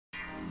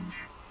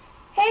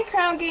Hey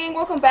Crown Gang,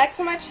 welcome back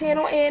to my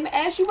channel, and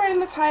as you read in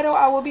the title,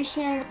 I will be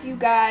sharing with you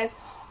guys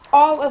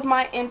all of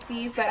my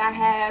empties that I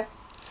have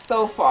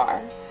so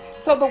far.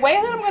 So the way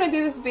that I'm going to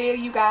do this video,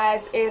 you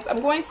guys, is I'm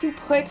going to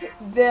put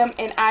them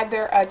in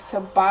either a to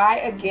buy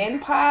again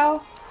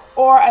pile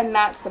or a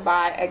not to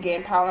buy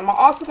again pile. And I'm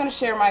also going to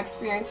share my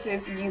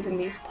experiences using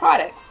these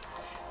products.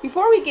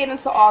 Before we get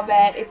into all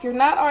that, if you're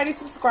not already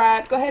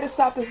subscribed, go ahead and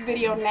stop this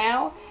video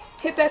now.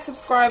 Hit that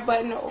subscribe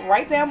button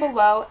right down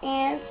below,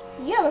 and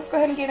yeah, let's go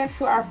ahead and get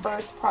into our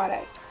first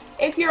product.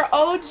 If you're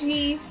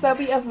OG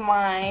subby of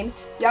mine,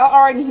 y'all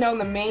already know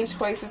the main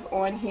choices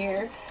on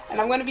here, and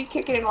I'm going to be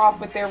kicking it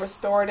off with their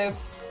restorative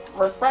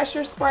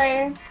refresher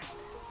spray.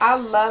 I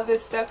love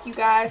this stuff, you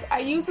guys. I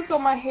use this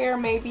on my hair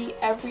maybe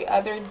every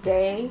other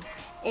day,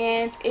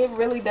 and it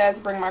really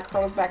does bring my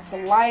curls back to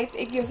life.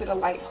 It gives it a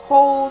light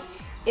hold.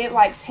 It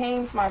like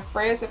tames my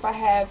frizz if I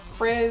have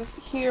frizz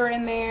here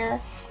and there.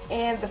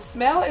 And the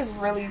smell is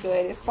really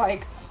good. It's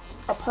like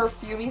a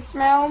perfumey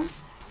smell.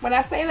 When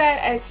I say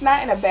that, it's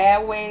not in a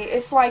bad way.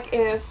 It's like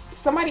if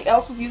somebody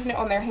else was using it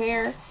on their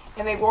hair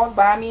and they walked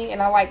by me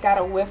and I like got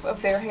a whiff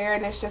of their hair,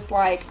 and it's just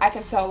like, I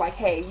can tell like,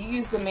 hey, you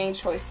use the main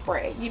choice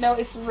spray. You know,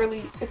 it's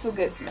a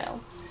good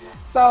smell.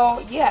 So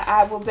yeah,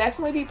 I will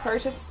definitely be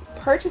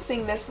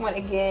purchasing this one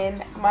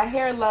again. My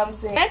hair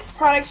loves it. Next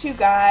product, you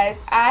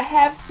guys, I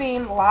have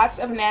seen lots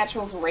of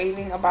naturals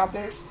raving about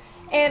this,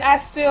 and I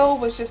still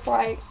was just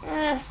like,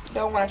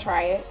 don't want to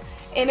try it.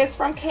 And it's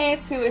from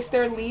Can2. It's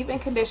their leave-in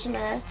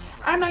conditioner.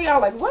 I know y'all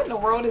like, what in the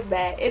world is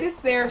that? It is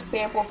their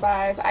sample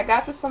size. I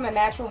got this from the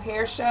Natural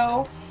Hair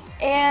Show.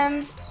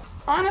 And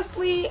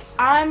honestly,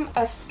 I'm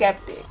a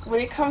skeptic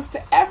when it comes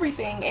to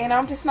everything. And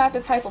I'm just not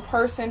the type of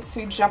person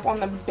to jump on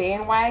the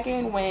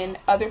bandwagon when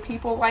other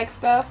people like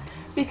stuff.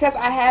 Because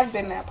I have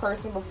been that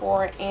person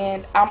before.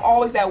 And I'm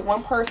always that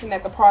one person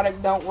that the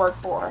product don't work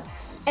for.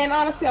 And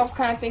honestly, I was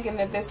kind of thinking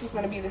that this was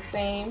going to be the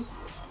same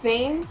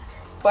thing.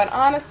 But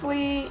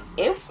honestly,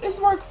 it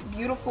works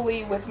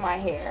beautifully with my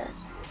hair.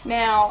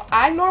 Now,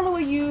 I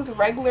normally use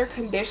regular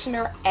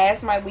conditioner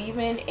as my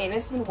leave-in, and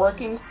it's been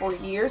working for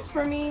years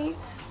for me.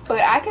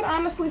 But I can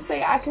honestly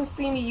say I can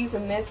see me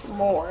using this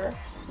more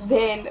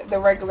than the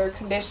regular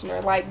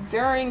conditioner, like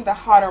during the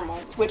hotter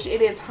months, which it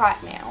is hot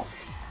now.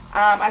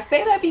 I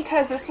say that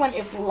because this one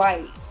is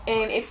light,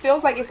 and it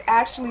feels like it's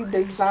actually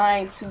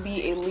designed to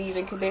be a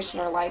leave-in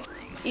conditioner. Like,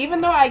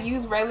 even though I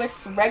use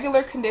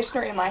regular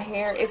conditioner in my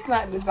hair, it's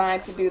not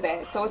designed to do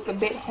that, so it's a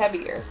bit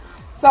heavier.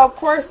 So of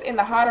course, in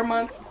the hotter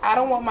months, I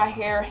don't want my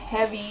hair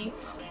heavy,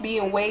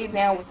 being weighed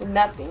down with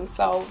nothing.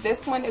 So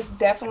this one is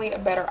definitely a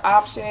better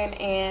option,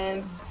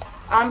 and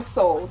I'm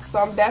sold. So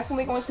I'm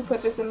definitely going to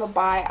put this in the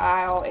buy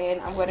aisle,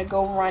 and I'm going to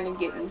go run and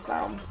get me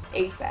some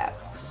ASAP.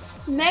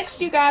 Next,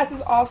 you guys,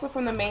 is also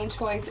from the Main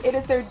Choice. It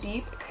is their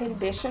deep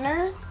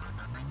conditioner.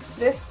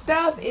 This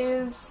stuff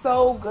is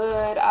so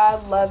good. I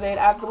love it.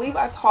 I believe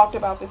I talked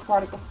about this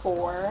product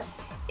before.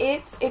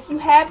 If you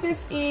have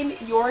this in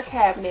your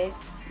cabinet,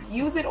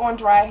 use it on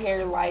dry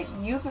hair. Like,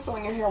 use this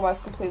on your hair while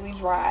it's completely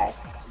dry.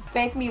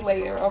 Thank me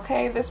later,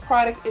 okay? This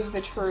product is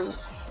the truth.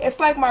 It's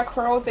like my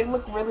curls, they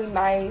look really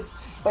nice,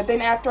 but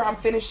then after I'm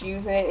finished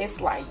using it, it's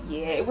like,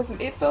 yeah,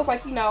 it feels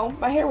like, you know,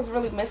 my hair was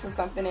really missing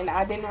something, and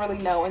I didn't really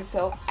know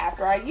until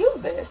after I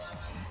used this.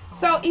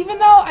 So even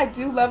though I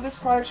do love this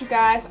product, you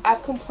guys,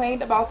 I've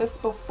complained about this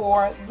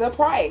before. The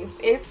price,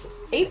 it's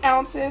 8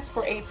 ounces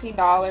for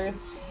 $18.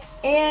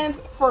 And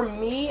for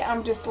me,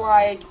 I'm just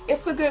like,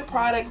 it's a good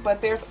product,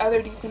 but there's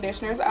other deep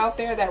conditioners out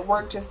there that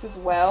work just as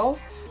well.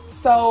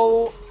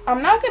 So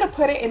I'm not going to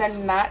put it in a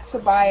not to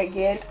buy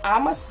again.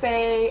 I'm going to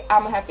say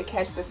I'm going to have to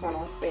catch this one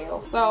on sale.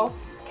 So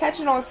catch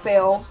it on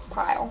sale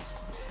pile.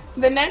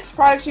 The next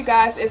product, you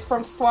guys, is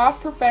from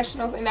Suave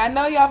Professionals. And I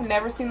know y'all have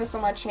never seen this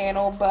on my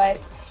channel, but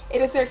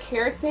it is their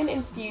keratin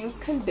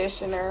infused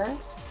conditioner.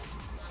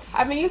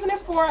 I've been using it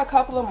for a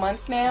couple of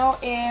months now,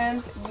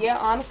 and yeah,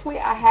 honestly,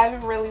 I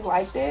haven't really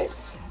liked it.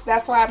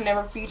 That's why I've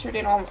never featured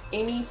it on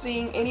any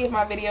of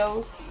my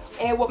videos.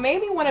 And what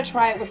made me want to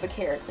try it was the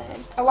keratin.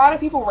 A lot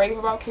of people rave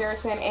about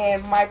keratin,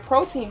 and my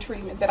protein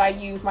treatment that I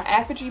use, my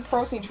Affinity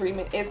protein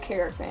treatment, is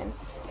keratin.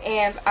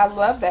 And I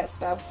love that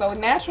stuff. So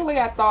naturally,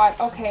 I thought,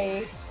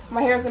 okay,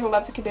 my hair is going to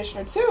love the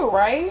conditioner too,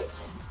 right?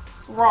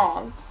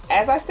 Wrong.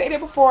 As I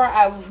stated before,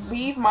 I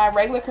leave my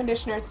regular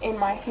conditioners in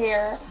my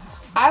hair.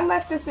 I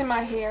left this in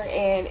my hair,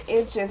 and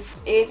it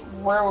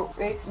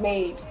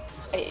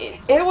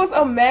was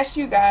a mess,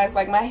 you guys.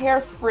 Like, my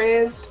hair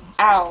frizzed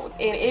out,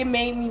 and it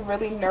made me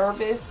really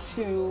nervous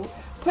to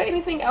put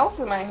anything else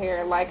in my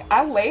hair. Like,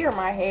 I layer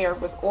my hair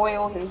with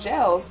oils and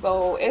gels,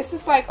 so it's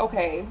just like,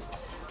 okay,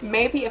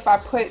 maybe if I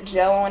put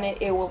gel on it,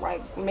 it will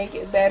like make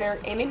it better,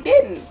 and it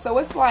didn't. So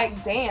it's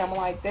like, damn,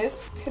 like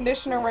this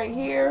conditioner right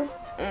here,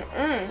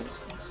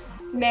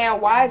 Now,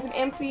 why is it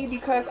empty?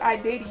 Because I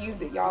did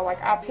use it, y'all.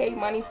 Like, I paid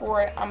money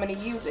for it. I'm going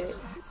to use it.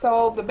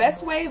 So the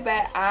best way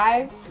that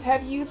I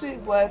have used it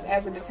was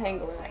as a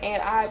detangler.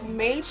 And I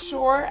made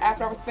sure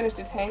after I was finished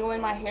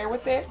detangling my hair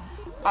with it,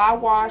 I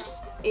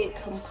washed it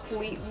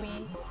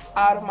completely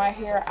out of my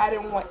hair. I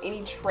didn't want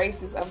any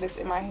traces of this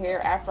in my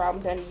hair after I'm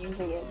done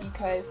using it,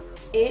 because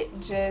it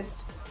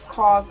just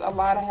caused a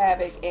lot of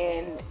havoc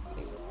in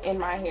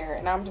my hair,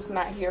 and I'm just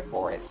not here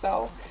for it.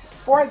 So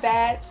for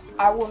that,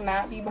 I will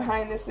not be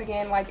behind this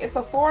again. Like, it's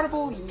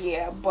affordable,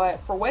 yeah, but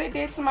for what it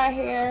did to my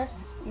hair,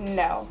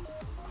 no,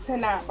 to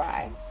not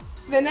buy.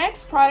 The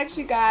next product,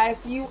 you guys,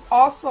 you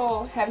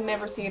also have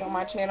never seen on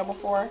my channel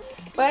before,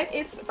 but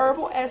it's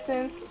Herbal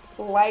Essence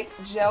Light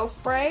Gel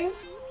Spray,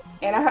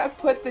 and I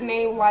put the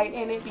name light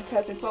in it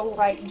because it's a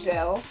light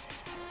gel.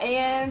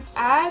 And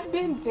I've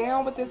been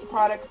down with this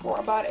product for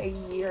about a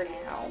year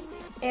now,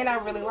 and I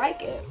really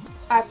like it.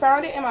 I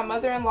found it in my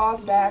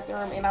mother-in-law's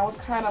bathroom, and I was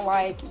kind of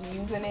like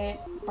using it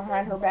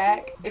behind her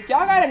back. If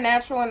y'all got a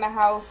natural in the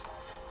house,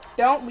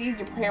 don't leave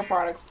your hair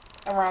products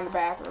around the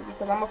bathroom,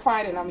 because I'm gonna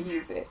find it and I'm gonna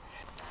use it.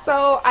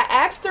 So I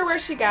asked her where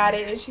she got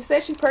it, and she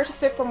said she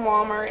purchased it from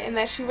Walmart and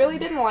that she really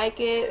didn't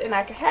like it and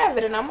I could have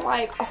it. And I'm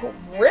like, oh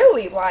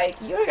really?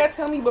 Like, you ain't gotta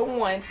tell me but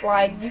once,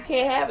 like, you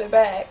can't have it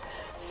back.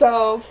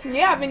 So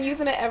yeah, I've been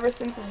using it ever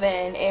since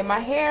then, and my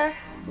hair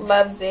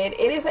loves it.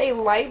 It is a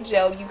light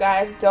gel, you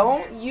guys.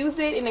 Don't use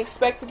it and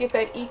expect to get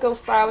that Eco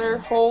Styler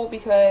hold,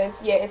 because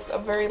yeah, it's a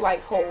very light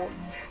hold.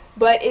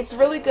 But it's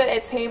really good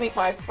at taming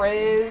my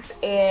frizz,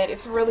 and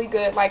it's really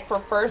good like for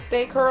first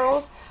day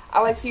curls. I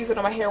like to use it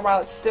on my hair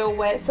while it's still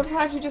wet.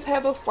 Sometimes you just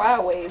have those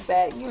flyaways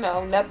that, you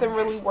know, nothing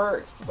really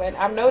works. But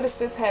I've noticed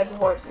this has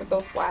worked with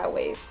those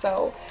flyaways.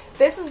 So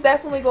this is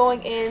definitely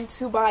going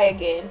into buy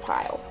again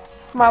pile.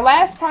 My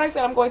last product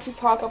that I'm going to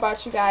talk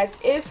about, you guys,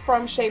 is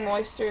from Shea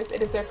Moistures.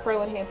 It is their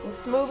Curl Enhancing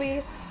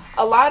Smoothie.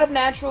 A lot of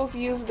naturals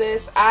use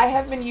this. I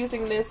have been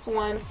using this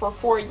one for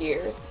 4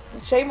 years.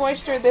 Shea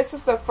Moisture, this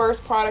is the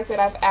first product that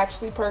I've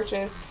actually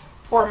purchased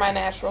for my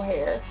natural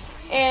hair.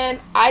 And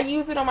I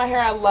use it on my hair.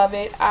 I love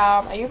it.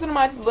 I use it on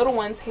my little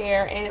one's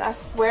hair, and I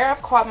swear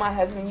I've caught my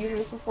husband using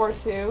this before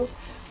too.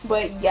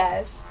 But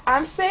yes,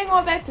 I'm saying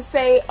all that to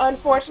say,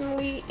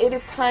 unfortunately, it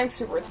is time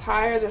to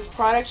retire this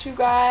product, you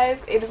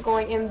guys. It is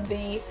going in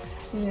the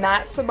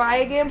not to buy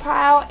again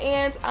pile,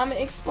 and I'm going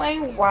to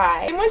explain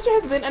why. Shea Moisture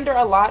has been under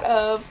a lot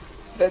of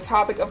the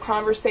topic of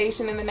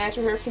conversation in the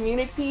natural hair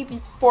community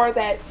before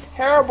that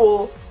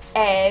terrible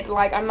ad.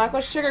 Like, I'm not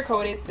going to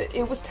sugarcoat it.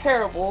 It was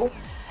terrible.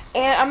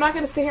 And I'm not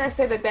going to sit here and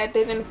say that that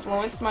didn't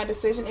influence my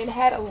decision. It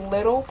had a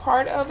little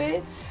part of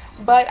it.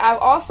 But I've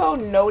also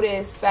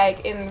noticed,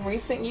 like, in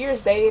recent years,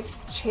 they've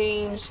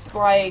changed,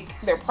 like,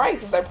 their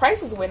prices. Their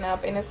prices went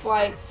up. And it's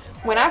like,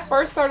 when I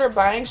first started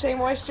buying Shea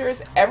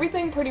Moistures,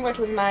 everything pretty much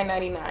was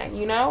 $9.99,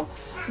 you know?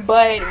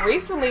 But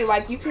recently,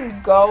 like, you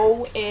can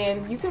go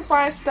and you can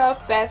find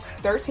stuff that's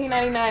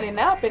 $13.99 and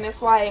up. And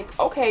it's like,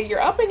 okay, you're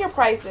upping your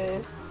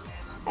prices.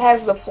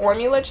 Has the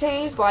formula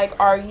changed? Like,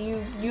 are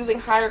you using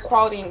higher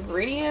quality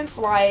ingredients?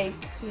 Like,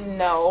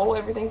 no,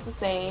 everything's the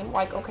same.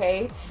 Like,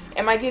 okay,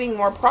 am I getting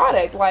more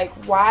product? Like,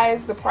 why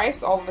is the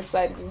price all of a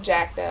sudden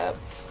jacked up?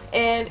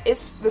 And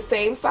it's the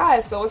same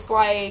size, so it's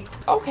like,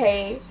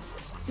 okay,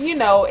 you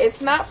know,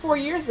 it's not 4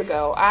 years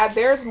ago.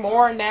 There's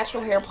more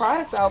natural hair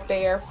products out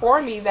there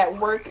for me that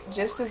work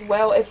just as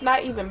well, if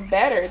not even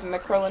better, than the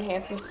Curl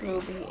Enhancing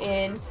Smoothie.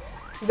 And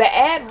the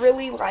ad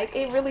really, like,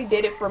 it really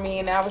did it for me,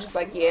 and I was just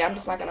like, yeah, I'm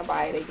just not going to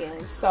buy it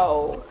again.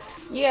 So,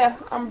 yeah,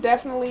 I'm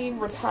definitely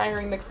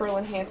retiring the Curl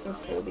Enhancing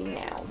Smoothie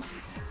now.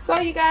 So,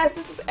 you guys,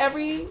 this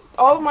is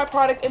all of my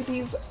product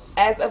empties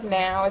as of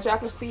now. As y'all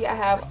can see, I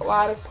have a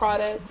lot of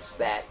products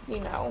that,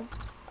 you know,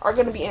 are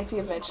going to be empty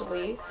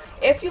eventually.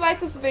 If you like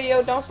this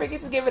video, don't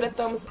forget to give it a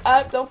thumbs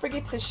up. Don't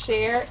forget to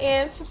share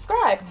and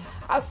subscribe.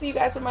 I'll see you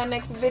guys in my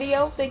next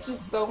video. Thank you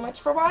so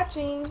much for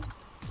watching.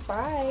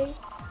 Bye.